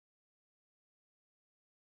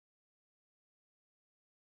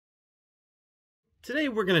Today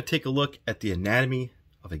we're going to take a look at the anatomy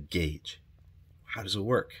of a gauge. How does it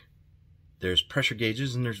work? There's pressure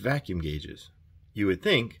gauges and there's vacuum gauges. You would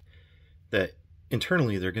think that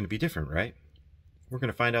internally they're going to be different, right? We're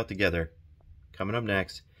going to find out together coming up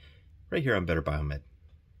next, right here on Better Biomed.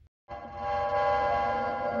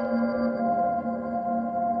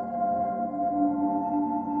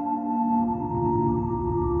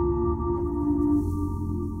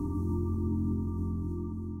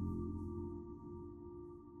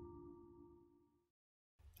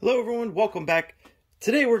 Hello everyone, welcome back.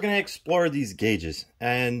 Today we're going to explore these gauges,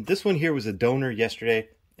 and this one here was a donor yesterday,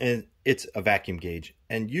 and it's a vacuum gauge.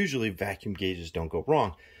 And usually vacuum gauges don't go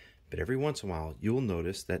wrong, but every once in a while you will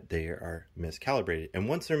notice that they are miscalibrated, and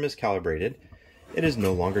once they're miscalibrated it is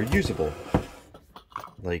no longer usable.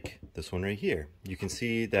 Like this one right here, you can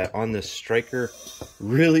see that on this Striker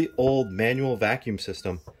really old manual vacuum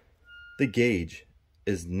system, the gauge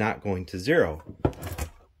is not going to zero.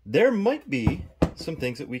 There might be some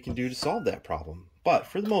things that we can do to solve that problem, but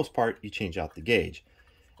for the most part you change out the gauge.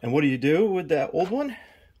 And what do you do with that old one?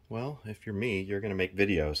 Well, if you're me, you're going to make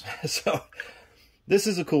videos. So this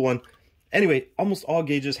is a cool one. Anyway, almost all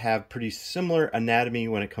gauges have pretty similar anatomy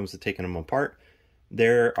when it comes to taking them apart.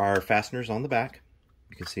 There are fasteners on the back.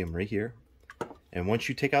 You can see them right here. And once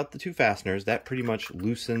you take out the two fasteners, that pretty much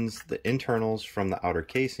loosens the internals from the outer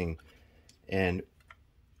casing. And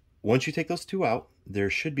once you take those two out,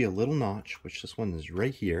 there should be a little notch, which this one is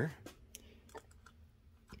right here.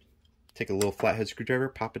 Take a little flathead screwdriver,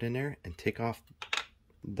 pop it in there, and take off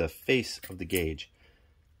the face of the gauge.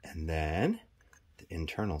 And then the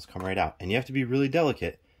internals come right out. And you have to be really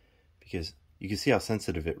delicate because you can see how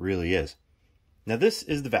sensitive it really is. Now this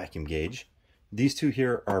is the vacuum gauge. These two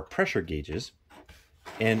here are pressure gauges.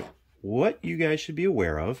 And what you guys should be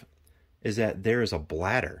aware of is that there is a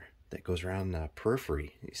bladder that goes around the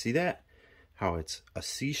periphery. You see that? How it's a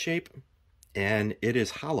C shape and it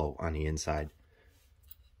is hollow on the inside.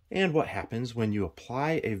 And what happens when you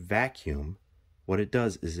apply a vacuum, what it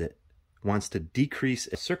does is it wants to decrease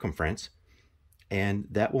its circumference, and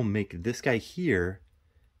that will make this guy here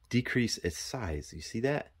decrease its size. You see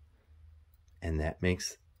that? And that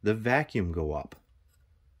makes the vacuum go up.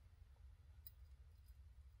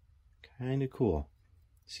 Kind of cool.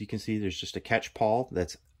 So you can see there's just a catch pawl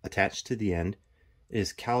that's attached to the end. It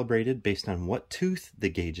is calibrated based on what tooth the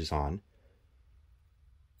gauge is on.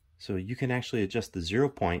 So you can actually adjust the 0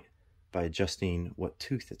 point by adjusting what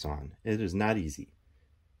tooth it's on. It is not easy,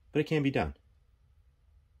 but it can be done.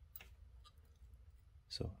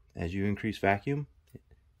 So as you increase vacuum,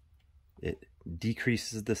 it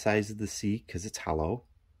decreases the size of the C because it's hollow,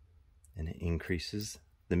 and it increases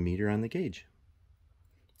the meter on the gauge.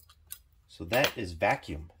 So that is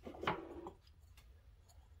vacuum.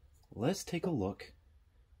 Let's take a look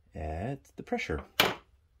at the pressure.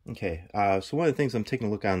 Okay, so one of the things I'm taking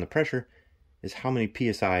a look at on the pressure is how many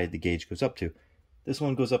PSI the gauge goes up to. This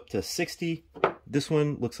one goes up to 60. This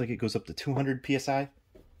one looks like it goes up to 200 PSI.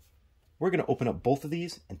 We're going to open up both of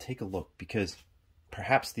these and take a look, because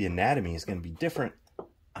perhaps the anatomy is going to be different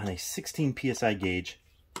on a 16 PSI gauge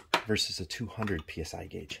versus a 200 PSI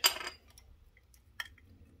gauge.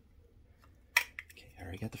 Okay, I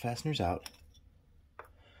already got the fasteners out.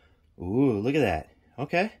 Ooh, look at that.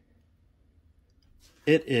 Okay.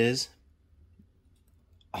 It is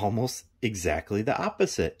almost exactly the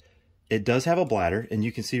opposite. It does have a bladder, and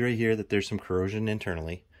you can see right here that there's some corrosion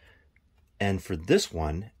internally. And for this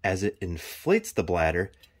one, as it inflates the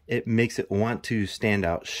bladder, it makes it want to stand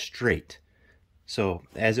out straight. So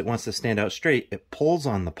as it wants to stand out straight, it pulls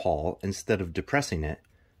on the pawl instead of depressing it.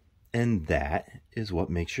 And that is what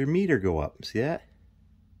makes your meter go up. See that?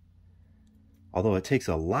 Although it takes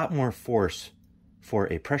a lot more force for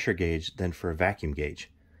a pressure gauge than for a vacuum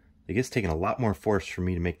gauge. Like, it's taking a lot more force for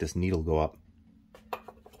me to make this needle go up.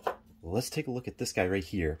 Well, let's take a look at this guy right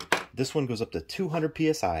here. This one goes up to 200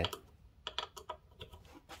 PSI.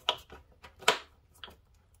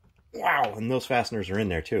 Wow, and those fasteners are in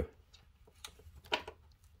there too.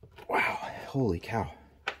 Wow, holy cow.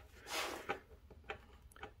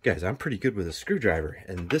 Guys, I'm pretty good with a screwdriver,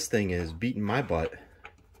 and this thing is beating my butt.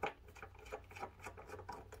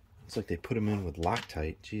 It's like they put them in with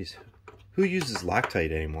Loctite. Jeez, who uses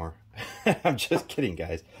Loctite anymore? I'm just kidding,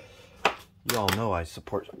 guys. You all know I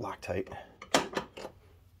support Loctite.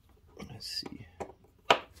 Let's see.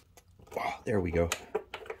 Oh, there we go.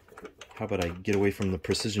 How about I get away from the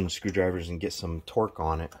precision screwdrivers and get some torque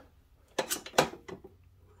on it?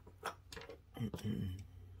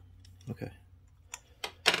 Okay.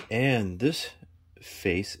 And this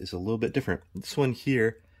face is a little bit different. This one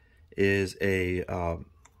here is a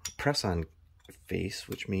press-on face,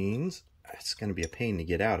 which means It's going to be a pain to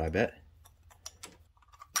get out, I bet.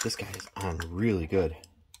 This guy is on really good.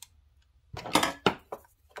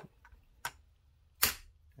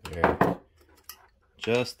 There.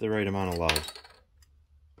 Just the right amount of love.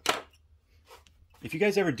 If you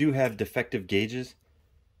guys ever do have defective gauges,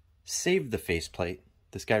 save the faceplate.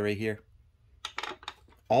 This guy right here.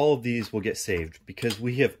 All of these will get saved because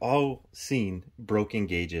we have all seen broken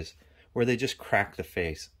gauges where they just crack the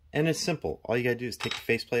face. And it's simple. All you gotta do is take the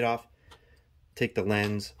faceplate off, take the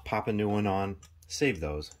lens, pop a new one on, save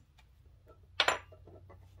those.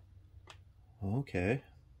 Okay.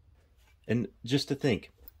 And just to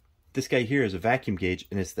think, this guy here is a vacuum gauge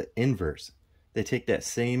and it's the inverse. They take that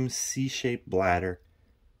same C-shaped bladder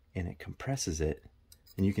and it compresses it.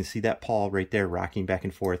 And you can see that pawl right there rocking back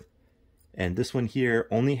and forth. And this one here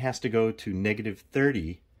only has to go to negative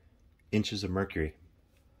 30 inches of mercury.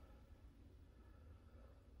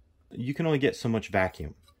 You can only get so much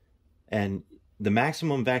vacuum. And the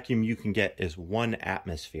maximum vacuum you can get is 1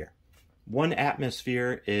 atmosphere. 1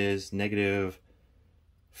 atmosphere is negative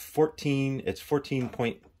 14, it's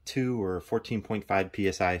 14.2 or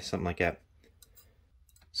 14.5 psi, something like that.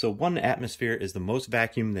 So 1 atmosphere is the most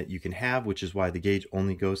vacuum that you can have, which is why the gauge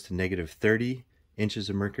only goes to negative 30 inches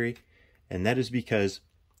of mercury. And that is because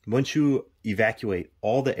once you evacuate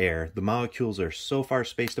all the air, the molecules are so far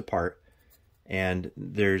spaced apart and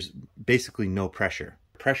there's basically no pressure.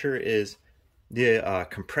 Pressure is the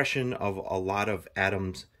compression of a lot of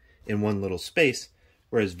atoms in one little space,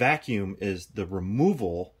 whereas vacuum is the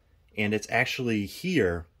removal, and it's actually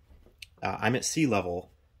here. I'm at sea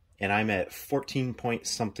level and I'm at 14 point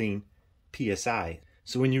something psi.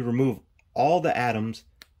 So when you remove all the atoms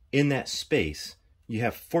in that space, you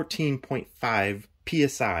have 14.5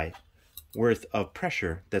 psi worth of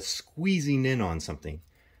pressure that's squeezing in on something.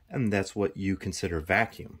 And that's what you consider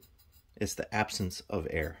vacuum. It's the absence of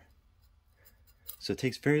air. So it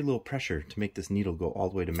takes very little pressure to make this needle go all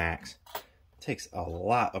the way to max. It takes a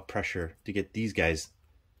lot of pressure to get these guys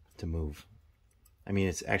to move. I mean,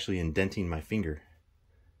 it's actually indenting my finger.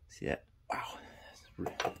 See that? Wow.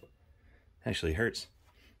 It actually hurts.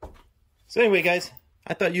 So anyway, guys,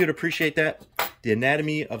 I thought you'd appreciate that. The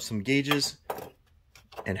anatomy of some gauges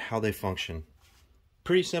and how they function.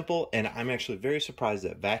 Pretty simple, and I'm actually very surprised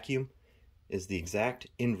that vacuum is the exact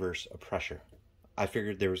inverse of pressure. I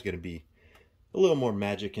figured there was going to be a little more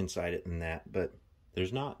magic inside it than that, but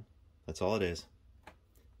there's not. That's all it is.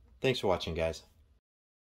 Thanks for watching, guys.